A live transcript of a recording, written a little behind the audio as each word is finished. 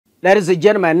Ladies and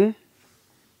gentlemen,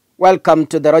 welcome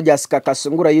to the Rogers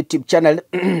Kakasungura YouTube channel.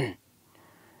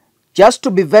 Just to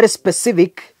be very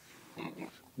specific,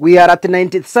 we are at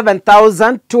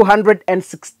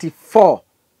 97,264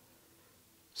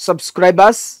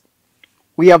 subscribers.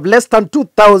 We have less than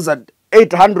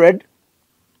 2,800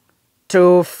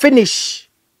 to finish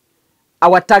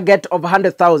our target of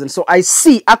 100,000. So I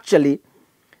see actually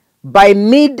by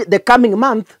mid the coming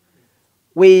month,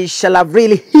 we shall have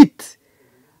really hit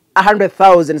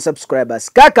 100,000 subscribers.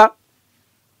 Kaka,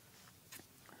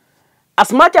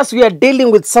 as much as we are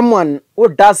dealing with someone who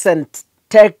doesn't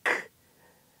take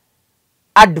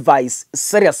advice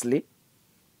seriously,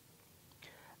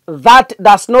 that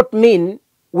does not mean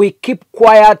we keep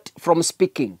quiet from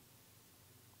speaking.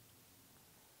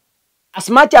 As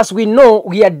much as we know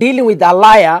we are dealing with a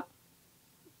liar,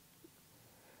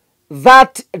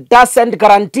 that doesn't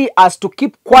guarantee us to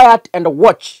keep quiet and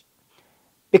watch.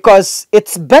 Because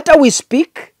it's better we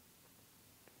speak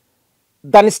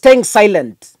than staying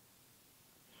silent.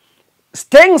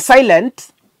 Staying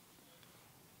silent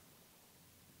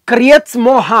creates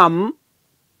more harm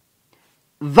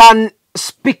than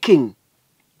speaking.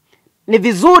 Ni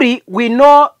vizuri, we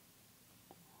know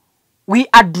we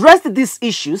addressed these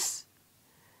issues,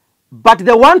 but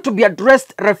the one to be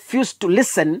addressed refuse to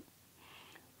listen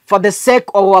for the sake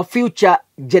of our future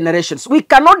generations. We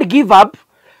cannot give up.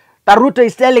 That Ruto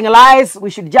is telling lies.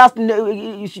 We should just,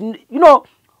 we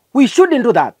shouldn't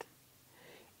do that.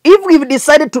 If we've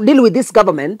decided to deal with this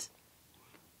government,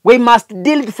 we must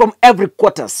deal it from every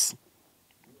quarters.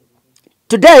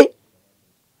 Today,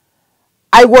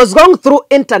 I was going through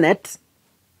internet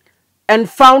and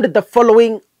found the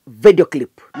following video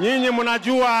clip. Nyinyi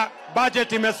mnajua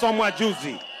budget imesomwa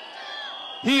juzi.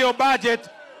 Hiyo budget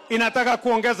inataka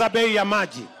kuongeza bei ya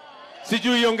maji.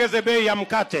 Sijui iongeze bei ya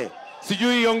mkate.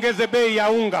 Sijui iongeze bei ya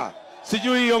unga.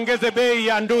 Sijui iongeze bei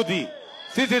ya nduthi.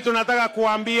 Sisi tunataka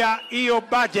kuambia hiyo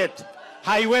budget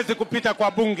haiwezi kupita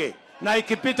kwa bunge. Na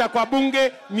ikipita kwa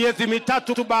bunge miezi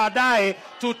mitatu tu baadaye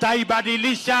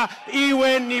tutaibadilisha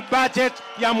iwe ni budget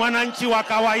ya mwananchi wa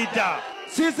kawaida.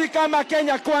 Sisi kama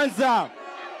Kenya Kwanza,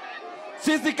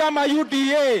 sisi kama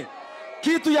UDA,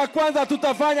 kitu ya kwanza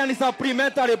tutafanya ni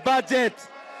supplementary budget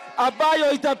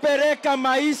ambayo itapeleka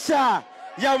maisha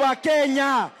ya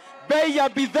Wakenya, bei ya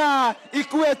bidhaa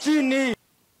ikuwe chini.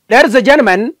 Ladies and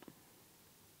gentlemen,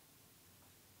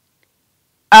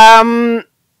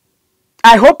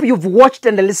 I hope you've watched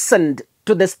and listened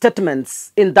to the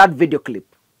statements in that video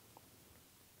clip.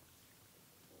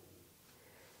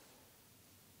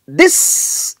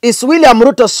 This is William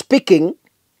Ruto speaking,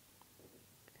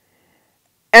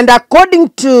 and according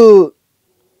to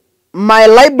my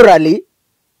library,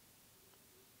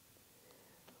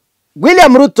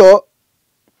 William Ruto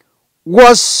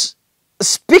was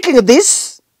speaking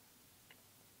this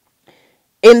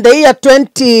in the year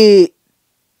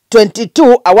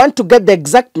 2022. I want to get the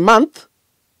exact month.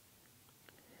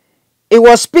 He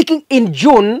was speaking in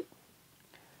June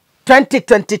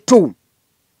 2022.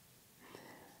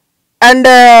 And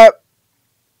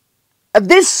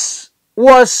this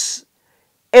was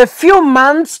a few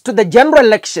months to the general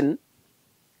election.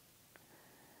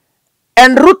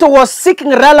 And Ruto was seeking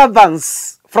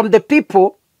relevance from the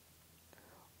people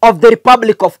of the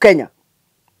Republic of Kenya.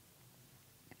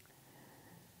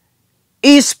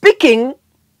 He is speaking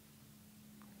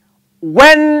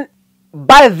when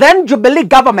by then Jubilee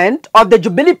government or the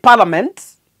Jubilee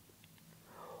Parliament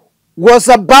was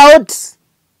about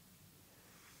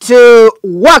to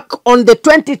work on the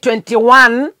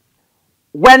 2021,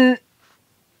 when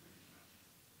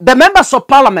the members of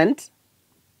Parliament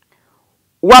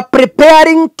were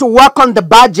preparing to work on the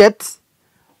budget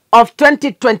of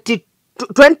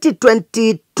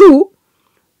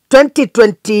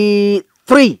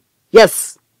 2022-2023.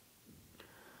 Yes.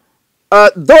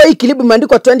 Though ikilibu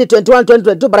imeandikwa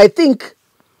 2021-2022, but I think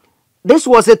this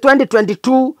was a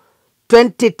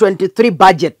 2022-2023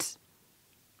 budget.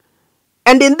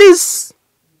 And in this,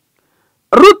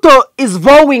 Ruto is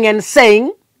vowing and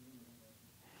saying,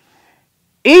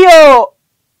 iyo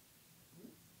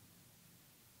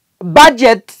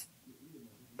budget,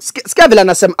 sikia vile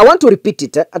anasema, I want to repeat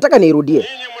it, ataka niirudie.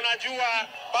 Nyinyi mnajua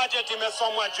budget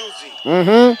imesomwa juzi.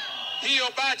 Hiyo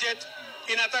budget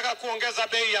inataka kuongeza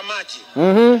bei ya maji.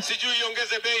 Sijui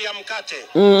iongeze bei ya mkate.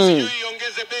 Sijui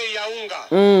iongeze bei ya unga.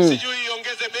 Sijui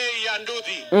iongeze bei ya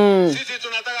nduthi. Sisi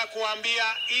tunataka kuambia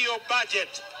hiyo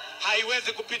budget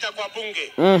haiwezi kupita kwa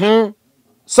bunge.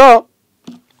 So,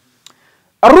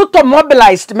 Ruto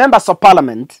mobilized members of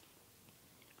parliament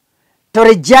to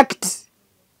reject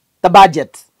the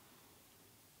budget.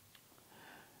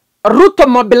 Ruto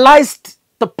mobilized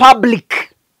the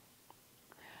public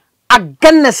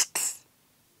against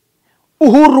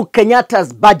Uhuru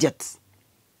Kenyatta's budget.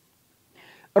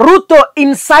 Ruto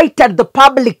incited the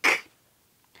public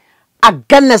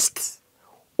against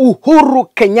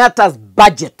Uhuru Kenyatta's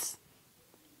budget.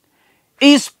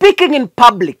 He is speaking in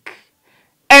public,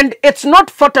 and it's not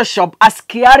Photoshop, as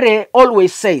Kiare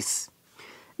always says.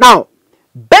 Now,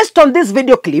 based on this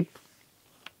video clip,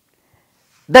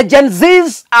 the Gen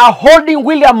Zs are holding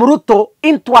William Ruto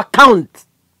into account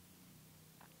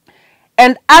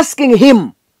and asking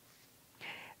him,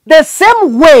 the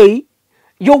same way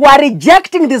you are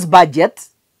rejecting this budget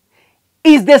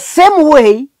is the same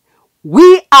way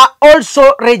we are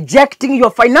also rejecting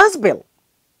your finance bill.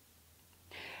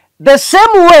 The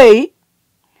same way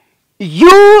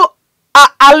you are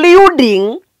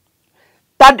alluding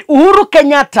that Uhuru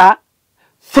Kenyatta,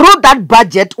 through that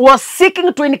budget, was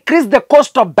seeking to increase the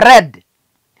cost of bread,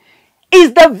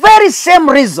 is the very same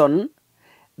reason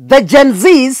the Gen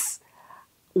Zs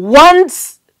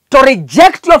wants to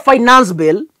reject your finance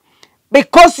bill,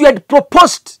 because you had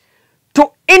proposed to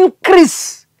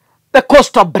increase the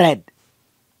cost of bread.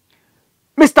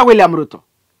 Mr. William Ruto,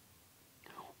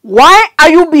 why are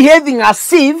you behaving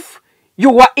as if you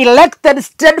were elected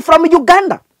straight from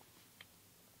Uganda?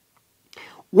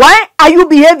 Why are you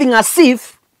behaving as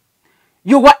if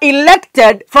you were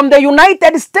elected from the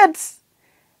United States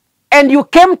and you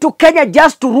came to Kenya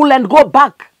just to rule and go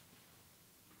back?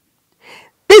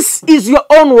 This is your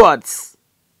own words.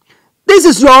 This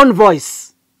is your own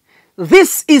voice.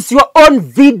 This is your own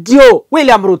video,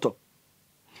 William Ruto.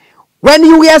 When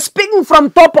you were speaking from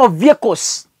top of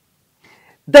vehicles,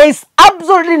 there is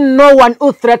absolutely no one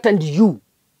who threatened you.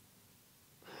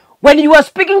 When you were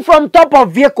speaking from top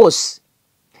of vehicles,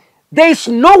 there is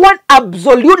no one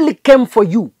absolutely came for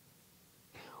you.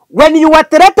 When you were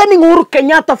threatening Uhuru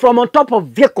Kenyatta from on top of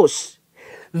vehicles,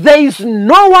 there is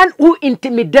no one who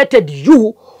intimidated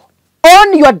you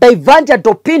on your divergent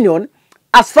opinion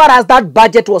as far as that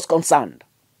budget was concerned.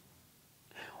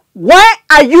 Why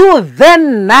are you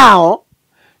then now,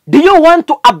 do you want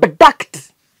to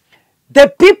abduct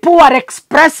the people who are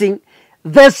expressing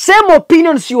the same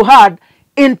opinions you had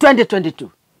in 2022?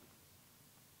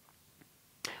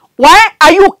 Why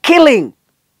are you killing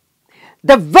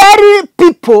the very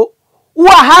people who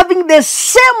are having the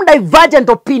same divergent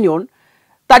opinion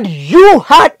that you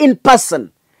had in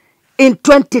person in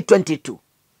 2022?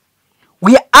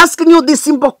 We are asking you these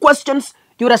simple questions,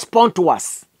 you respond to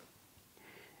us.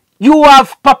 You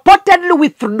have purportedly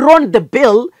withdrawn the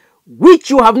bill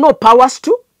which you have no powers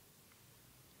to.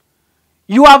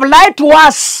 You have lied to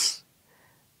us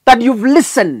that you've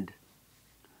listened.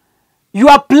 You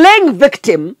are playing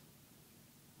victim.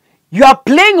 You are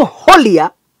playing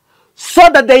holier so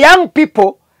that the young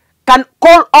people can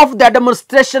call off their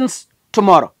demonstrations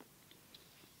tomorrow.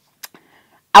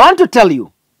 I want to tell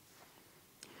you,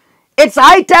 it's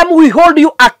high time we hold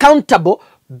you accountable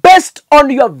based on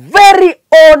your very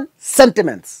own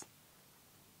sentiments.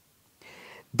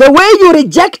 The way you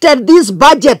rejected this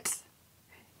budget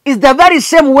is the very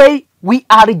same way we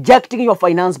are rejecting your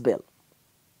finance bill.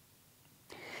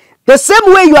 The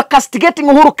same way you are castigating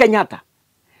Uhuru Kenyatta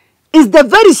is the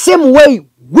very same way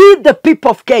we, the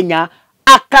people of Kenya,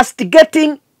 are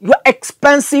castigating your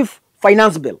expensive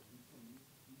finance bill.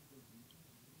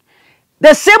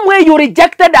 The same way you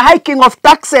rejected the hiking of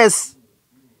taxes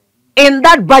in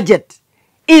that budget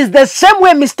is the same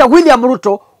way, Mr. William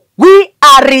Ruto, we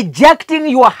are rejecting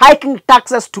your hiking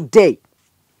taxes today.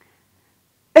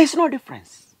 There is no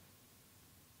difference.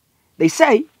 They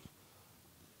say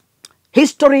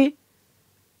history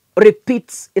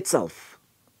repeats itself.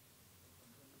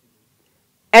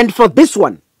 And for this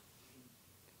one,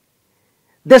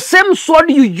 the same sword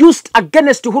you used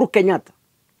against Uhuru Kenyatta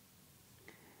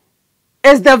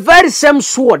is the very same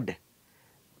sword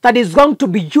that is going to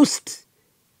be used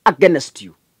against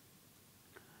you.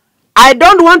 I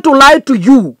don't want to lie to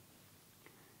you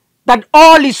that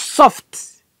all is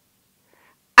soft.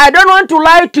 I don't want to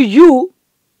lie to you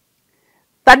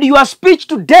that your speech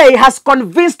today has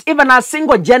convinced even a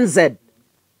single Gen Z.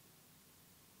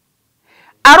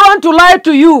 I don't want to lie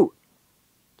to you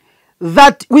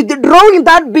that withdrawing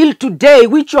that bill today,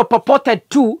 which you purported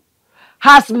to,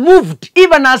 has moved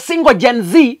even a single Gen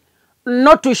Z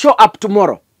not to show up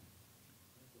tomorrow.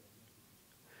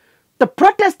 The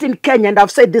protest in Kenya, and I've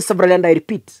said this several and I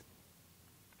repeat,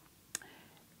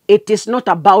 it is not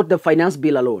about the finance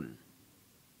bill alone.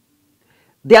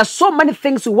 There are so many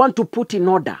things we want to put in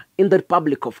order in the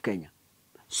Republic of Kenya.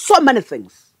 So many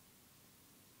things.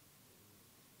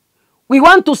 We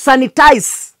want to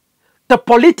sanitize the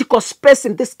political space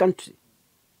in this country.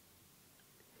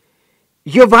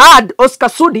 You've heard Oscar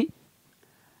Sudi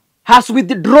has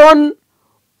withdrawn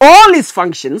all its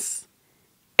functions,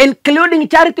 including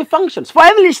charity functions. For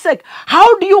heaven's sake,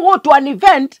 how do you go to an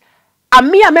event, a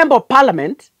mere member of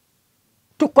parliament,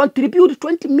 to contribute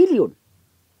 20 million?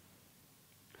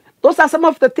 Those are some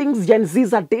of the things Gen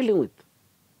Zs are dealing with.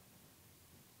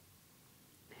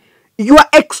 Your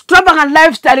extravagant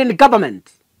lifestyle in the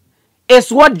government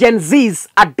is what Gen Zs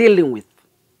are dealing with.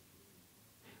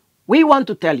 We want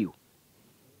to tell you,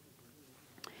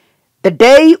 the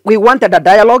day we wanted a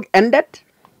dialogue ended.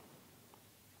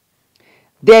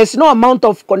 There is no amount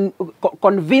of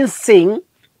convincing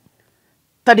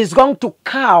that is going to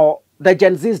cow the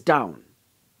Gen Zs down.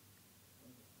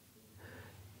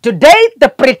 Today, the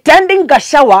pretending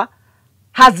Gashawa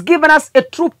has given us a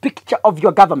true picture of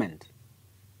your government.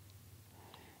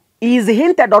 He is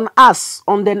hinted on us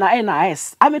on the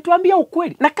NIS. Ametuambia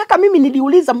ukweli. Na kaka mimi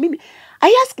niliuliza mimi.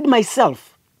 I asked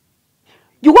myself,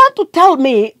 you want to tell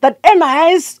me that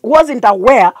NIS wasn't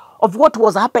aware of what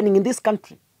was happening in this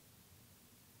country?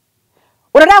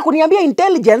 Unataka kuniambia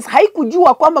intelligence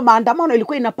haikujua kwamba maandamano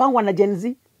ilikuwa inapangwa na Gen Z?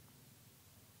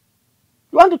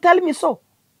 You want to tell me so?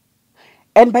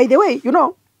 And by the way, you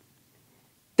know,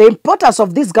 the importance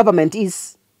of this government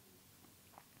is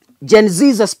Gen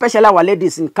Zs, especially our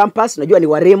ladies in campus, najua ni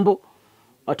warembo,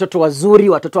 watoto wazuri,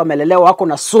 watoto wamelelewa, wako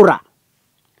na sura.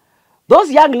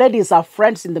 Those young ladies are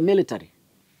friends in the military.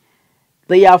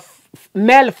 They are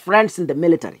male friends in the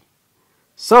military.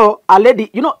 So, a lady,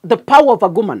 you know, the power of a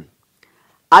woman.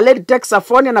 A lady takes a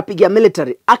phone and anapigia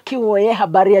military. Akiwoye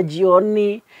habari ya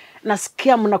jioni,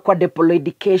 nasikia mnakuwa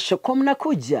deployed kesho, kwa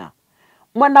mnakuja.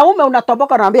 Mwanaume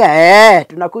unatoboka unaambia,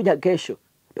 tunakuja kesho.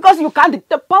 Because you can't,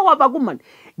 the power of a woman.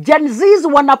 Gen Zs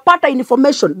wanapata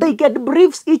information. They get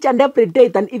briefs each and every day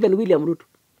than even William Ruto.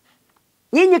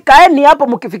 Nyinyi kaeni hapo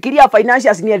mkifikiria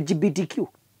financials ni LGBTQ.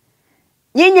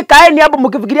 Nyinyi kaeni hapo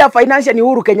mkifikiria financial ni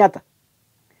Uhuru Kenyatta.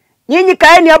 Nyinyi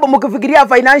kaeni hapo mkifikiria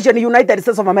financial ni United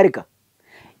States of America.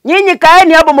 Nyinyi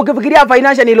kaeni hapo mkifikiria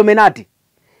financial ni Illuminati.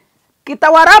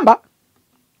 Kitawaramba.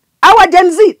 Our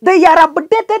Gen Z, they are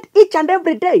updated each and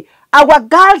every day. Our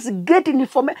girls get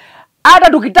information.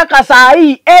 Hata tukitaka saa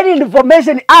hii, any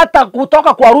information hata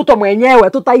kutoka kwa Ruto mwenyewe,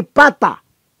 tutaipata.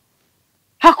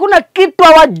 Hakuna kitu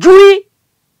hawajui.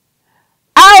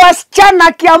 Hawa wasichana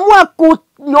akiamua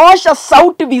kunyoosha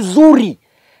sauti vizuri,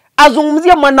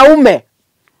 azungumzia mwanaume,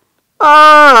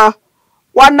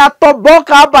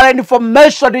 wanatoboka hapa na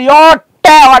information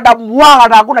yote, wanamwaga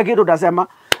na hakuna kitu utasema.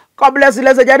 God bless you,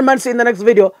 ladies and gentlemen. See you in the next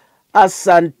video.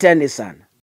 Asanteni sana.